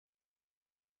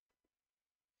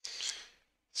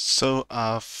So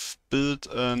I've built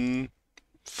a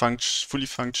fully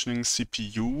functioning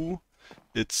CPU.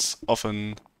 It's of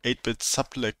an 8-bit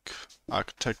subleq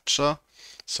architecture,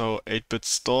 so 8-bit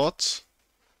stored,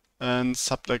 and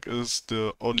subleq is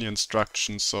the only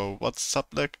instruction. So what's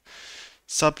subleq?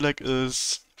 Subleq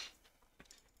is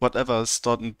whatever is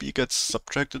stored in B gets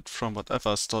subtracted from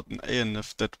whatever is stored in A, and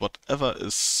if that whatever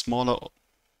is smaller,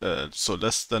 so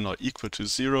less than or equal to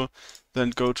 0,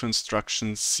 then go to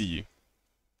instruction C.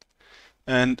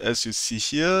 And as you see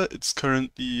here, it's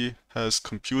currently has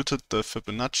computed the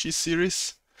Fibonacci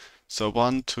series. So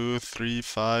 1, 2, 3,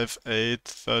 5, 8,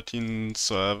 13,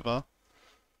 so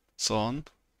on.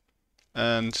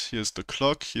 And here's the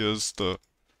clock, here's the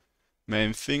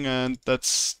main thing, and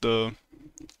that's the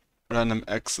random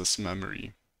access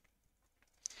memory.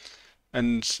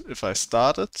 And if I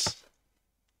start it,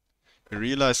 you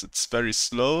realize it's very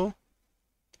slow.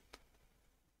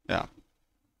 Yeah.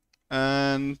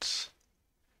 And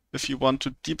if you want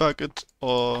to debug it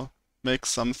or make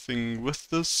something with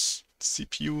this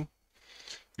CPU,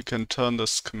 you can turn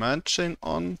this command chain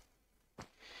on,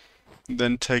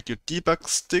 then take your debug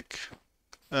stick,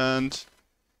 and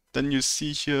then you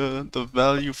see here the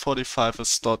value 45 is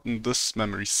stored in this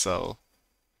memory cell.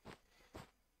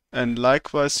 And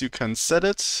likewise you can set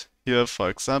it. Here for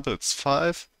example it's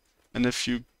 5, and if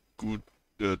you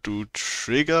do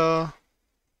trigger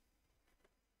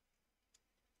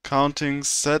counting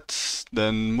set,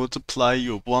 then multiply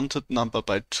your wanted number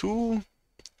by 2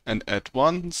 and add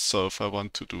 1. So if I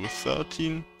want to do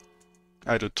 13,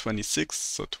 I do 26,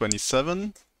 so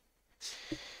 27.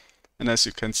 And as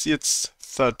you can see, it's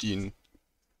 13.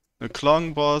 The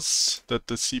clong was that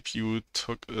the CPU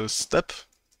took a step,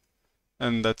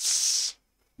 and that's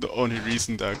the only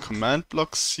reason there are command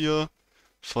blocks here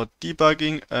for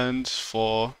debugging and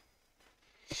for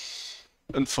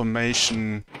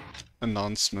information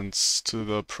announcements to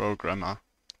the programmer.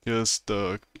 Here's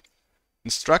the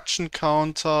instruction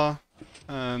counter,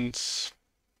 and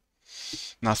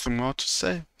nothing more to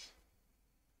say.